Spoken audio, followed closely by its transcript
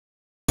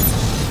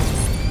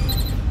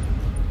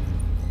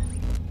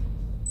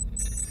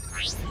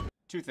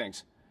Two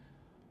things.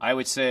 I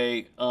would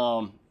say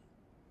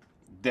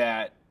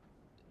that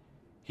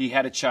he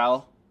had a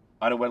child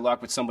out of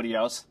wedlock with somebody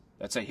else.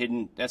 That's a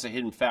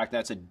hidden fact.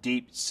 That's a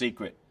deep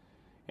secret.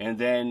 And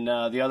then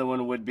the other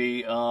one would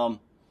be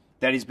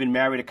that he's been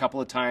married a couple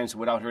of times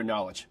without her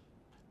knowledge.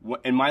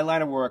 In my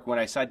line of work, when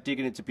I start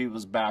digging into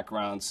people's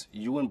backgrounds,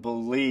 you wouldn't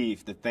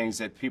believe the things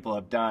that people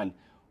have done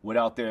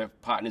without their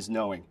partners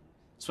knowing,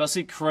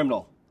 especially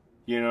criminal.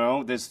 You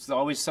know, there's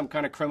always some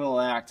kind of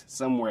criminal act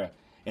somewhere,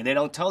 and they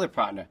don't tell their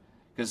partner.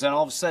 Because then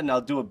all of a sudden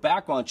I'll do a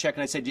background check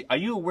and I say, are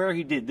you aware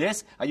he did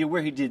this? Are you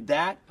aware he did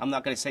that? I'm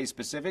not going to say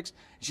specifics.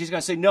 She's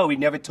going to say, no, he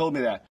never told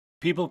me that.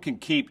 People can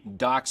keep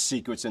dark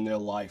secrets in their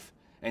life,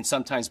 and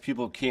sometimes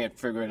people can't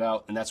figure it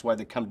out, and that's why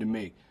they come to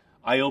me.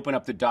 I open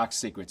up the dark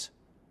secrets.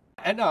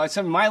 And no, it's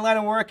in my line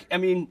of work. I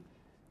mean,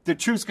 the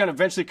truth's going to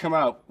eventually come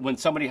out when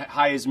somebody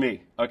hires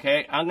me,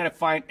 okay? I'm going to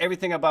find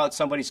everything about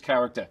somebody's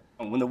character.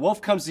 When the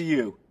wolf comes to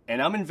you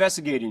and I'm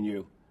investigating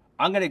you,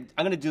 I'm going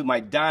to do my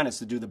darndest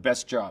to do the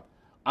best job.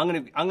 I'm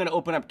going to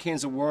open up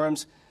cans of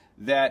worms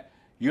that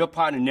your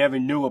partner never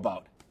knew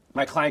about.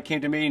 My client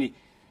came to me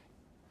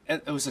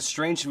and it was a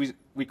strange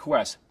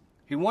request.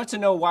 He wants to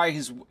know why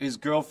his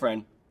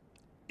girlfriend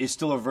is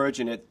still a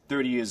virgin at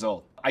 30 years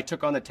old. I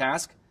took on the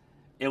task.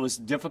 It was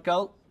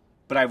difficult,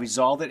 but I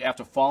resolved it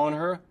after following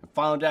her. I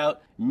found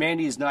out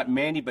Mandy is not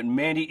Mandy, but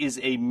Mandy is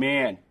a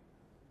man.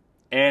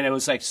 And it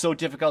was like so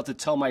difficult to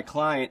tell my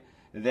client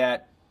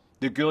that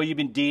the girl you've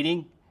been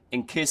dating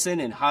and kissing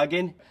and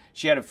hugging,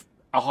 she had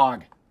a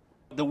hog.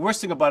 The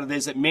worst thing about it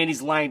is that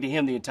Mandy's lying to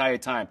him the entire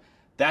time.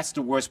 That's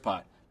the worst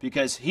part,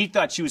 because he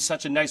thought she was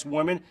such a nice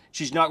woman.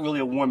 She's not really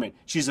a woman.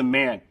 She's a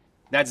man.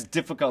 That's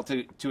difficult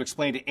to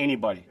explain to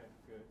anybody.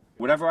 Okay,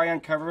 whatever I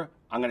uncover,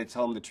 I'm going to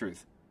tell them the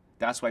truth.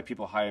 That's why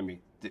people hire me,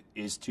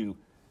 is to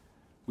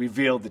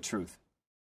reveal the truth.